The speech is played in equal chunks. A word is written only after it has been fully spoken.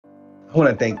I want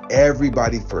to thank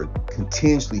everybody for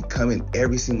continuously coming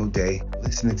every single day,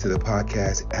 listening to the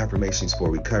podcast, Affirmations for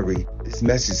Recovery. This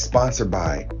message is sponsored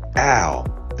by Al,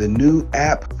 the new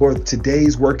app for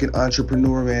today's working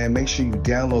entrepreneur, man. Make sure you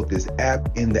download this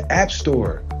app in the App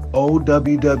Store,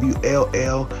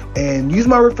 OWWLL, and use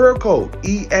my referral code,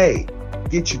 EA.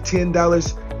 Get you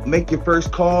 $10, make your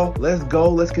first call. Let's go.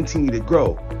 Let's continue to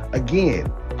grow.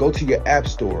 Again, go to your App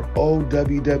Store,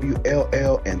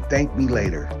 OWWLL, and thank me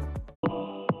later.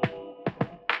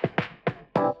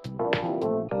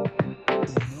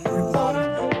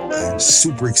 I'm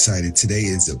super excited. Today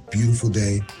is a beautiful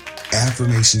day.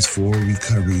 Affirmations for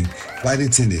Recovery. Flight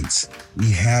attendants,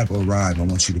 we have arrived. I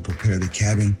want you to prepare the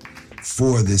cabin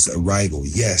for this arrival.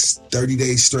 Yes, 30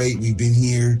 days straight we've been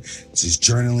here just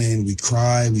journaling. We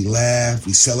cry, we laugh,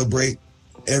 we celebrate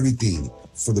everything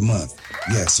for the month.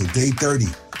 Yeah, so day 30,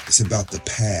 it's about the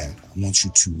path. I want you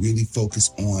to really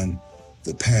focus on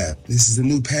the path. This is a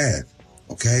new path.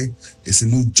 Okay, it's a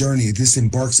new journey. This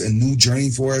embarks a new journey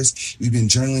for us. We've been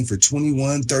journaling for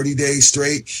 30 days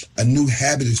straight. A new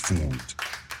habit is formed.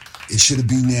 It should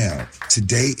be now.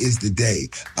 Today is the day.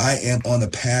 I am on a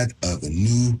path of a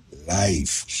new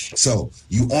life. So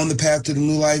you on the path to the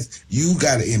new life, you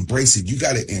got to embrace it. You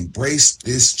got to embrace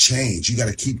this change. You got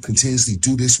to keep continuously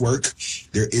do this work.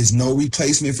 There is no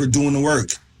replacement for doing the work.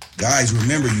 Guys,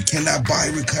 remember, you cannot buy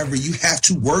recovery. You have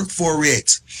to work for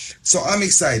it. So I'm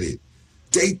excited.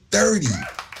 Day 30.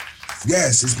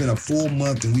 Yes, it's been a full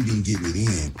month and we've been getting it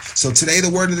in. So today the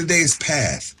word of the day is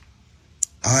path.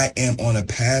 I am on a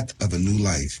path of a new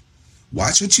life.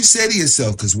 Watch what you say to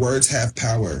yourself, because words have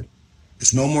power.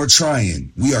 It's no more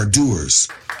trying. We are doers.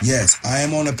 Yes, I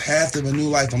am on a path of a new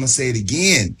life. I'm going to say it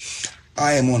again.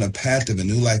 I am on a path of a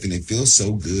new life, and it feels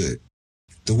so good.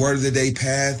 The word of the day,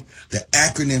 path. The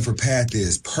acronym for path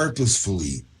is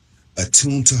purposefully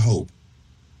attuned to hope.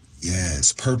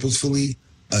 Yes, purposefully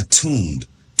attuned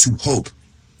to hope.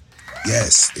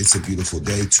 Yes, it's a beautiful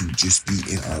day to just be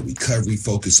in our recovery,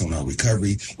 focus on our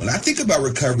recovery. When I think about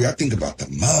recovery, I think about the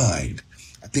mind.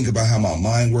 I think about how my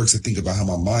mind works. I think about how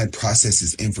my mind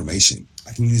processes information.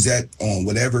 I can use that on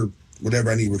whatever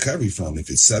I need recovery from. If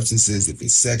it's substances, if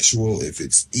it's sexual, if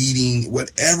it's eating,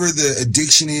 whatever the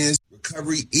addiction is,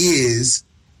 recovery is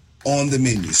on the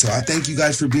menu. So I thank you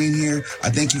guys for being here.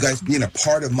 I thank you guys for being a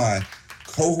part of my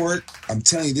cohort. I'm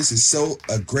telling you, this is so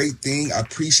a great thing. I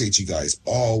appreciate you guys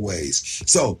always.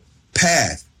 So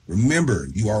path, remember,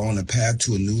 you are on a path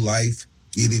to a new life.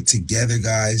 Get it together,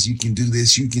 guys. You can do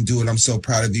this. You can do it. I'm so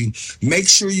proud of you. Make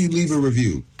sure you leave a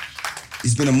review.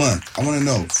 It's been a month. I want to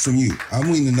know from you. I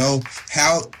want to know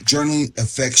how journaling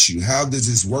affects you. How does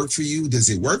this work for you? Does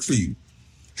it work for you?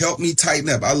 Help me tighten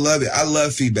up. I love it. I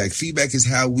love feedback. Feedback is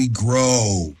how we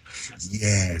grow.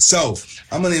 Yeah. So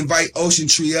I'm going to invite Ocean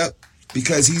Tree up,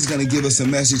 because he's going to give us a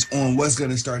message on what's going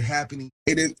to start happening.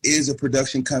 It is a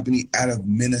production company out of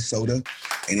Minnesota,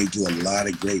 and they do a lot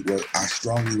of great work. I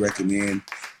strongly recommend,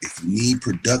 if you need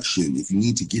production, if you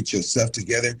need to get yourself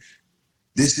together,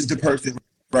 this is the person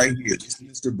right here. This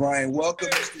is Mr. Brian. Welcome,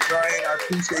 Mr. Brian. I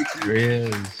appreciate you. There he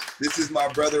is. This is my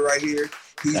brother right here.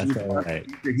 He's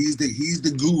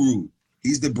the guru.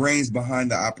 He's the brains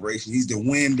behind the operation. He's the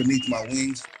wind beneath my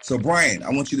wings. So, Brian, I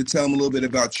want you to tell him a little bit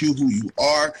about you, who you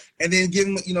are, and then give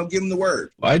him the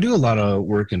word. I do a lot of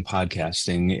work in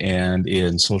podcasting and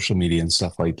in social media and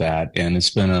stuff like that. And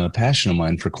it's been a passion of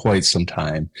mine for quite some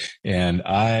time. And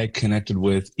I connected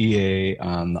with EA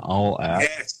on the Owl app.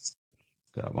 Yes.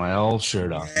 Got my Owl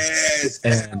shirt on. Yes.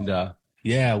 And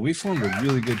yeah, we formed a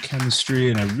really good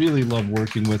chemistry, and I really love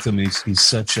working with him. He's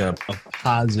such a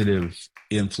positive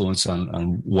influence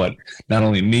on what not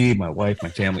only me, my wife, my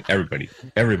family, everybody.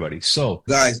 So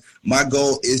guys, my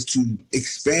goal is to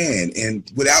expand,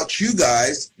 and without you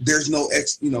guys, there's no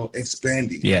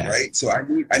expanding. Yeah. Right. So I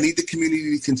need the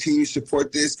community to continue to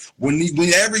support this.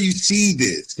 Whenever you see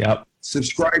this, yep,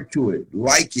 subscribe to it,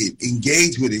 like it,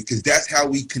 engage with it, because that's how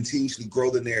we continuously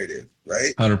grow the narrative.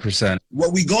 Right. 100%.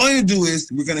 What we're going to do is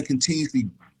we're going to continuously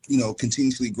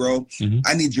grow. Mm-hmm.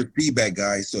 I need your feedback,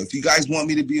 guys. So if you guys want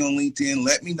me to be on LinkedIn,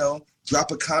 let me know. Drop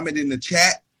a comment in the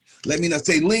chat. Let me know.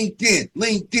 Say LinkedIn,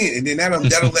 and then that'll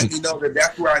let me know that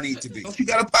that's where I need to be. Don't you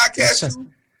got a podcast?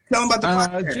 Tell them about the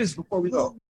podcast just before we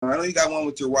go. I know you got one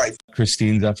with your wife.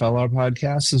 Christine's FLR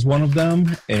podcast is one of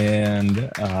them.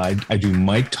 And I do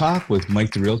Mike Talk with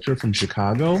Mike the Realtor from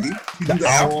Chicago. The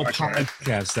Owl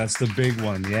podcast. That's the big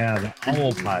one. Yeah, the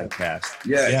Owl podcast.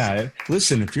 Yes. Yeah.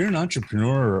 Listen, if you're an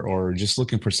entrepreneur or just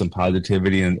looking for some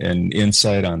positivity and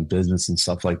insight on business and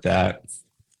stuff like that,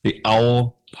 the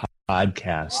Owl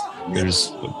podcast.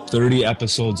 There's 30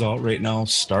 episodes out right now.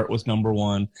 Start with number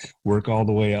 1, work all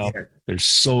the way up. They're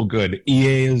so good.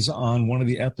 EA is on one of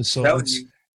the episodes,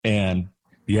 and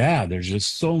yeah, there's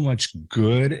just so much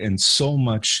good and so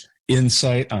much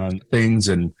insight on things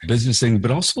and business things,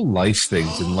 but also life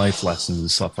things and life lessons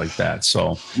and stuff like that.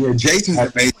 So yeah, Jason's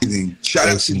amazing. Shout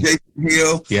out to Jason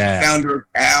Hill, founder of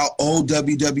AL,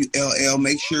 OWWLL.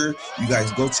 Make sure you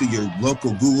guys go to your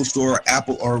local Google store, or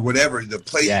Apple, or whatever, the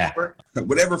Play Store,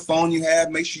 whatever phone you have,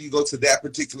 make sure you go to that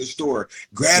particular store.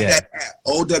 Grab that app,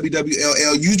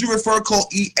 OWWLL. Use your referral code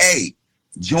EA.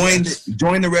 Join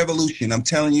the revolution. I'm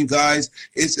telling you guys,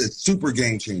 it's a super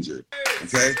game changer.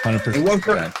 Okay? 100%.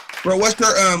 And what's your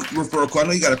referral code? I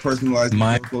know you got a personalized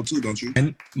referral code too, don't you?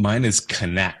 And mine is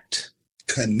Connect.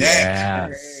 Connect.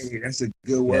 Yes. Hey, that's a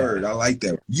good word. I like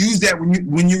that. Use that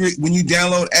when you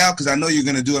download Al, because I know you're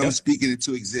gonna do it. I'm speaking it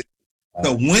to exist.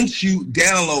 So once you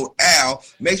download Al,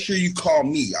 make sure you call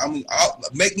me. I'll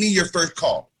make me your first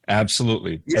call.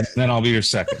 Absolutely. Yes. And then I'll be your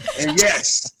second. And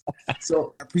yes.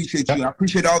 So I appreciate you. I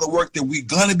appreciate all the work that we're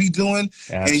going to be doing.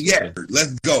 Absolutely. And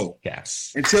let's go.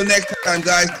 Yes. Until next time,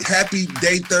 guys, happy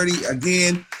day 30.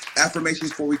 Again,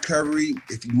 Affirmations for Recovery.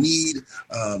 If you need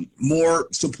more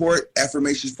support,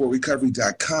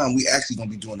 affirmationsforrecovery.com. We actually going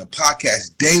to be doing a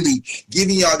podcast daily,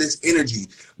 giving y'all this energy.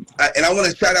 And I want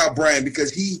to shout out Brian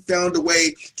because he found a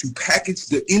way to package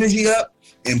the energy up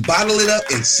and bottle it up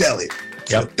and sell it.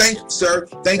 So thank you, sir.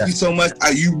 Thank you so much.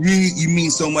 You mean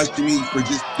so much to me for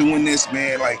just doing this,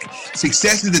 man. Like,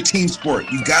 success is a team sport.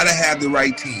 You got to have the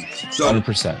right team. So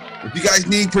 100%. If you guys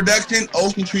need production,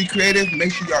 Ocean Tree Creative,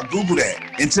 make sure y'all Google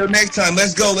that. Until next time,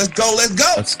 let's go. Let's go. Let's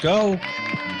go. Let's go.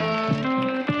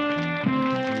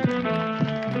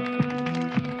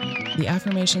 The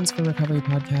Affirmations for Recovery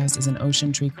podcast is an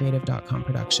OceanTreeCreative.com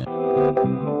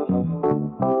production.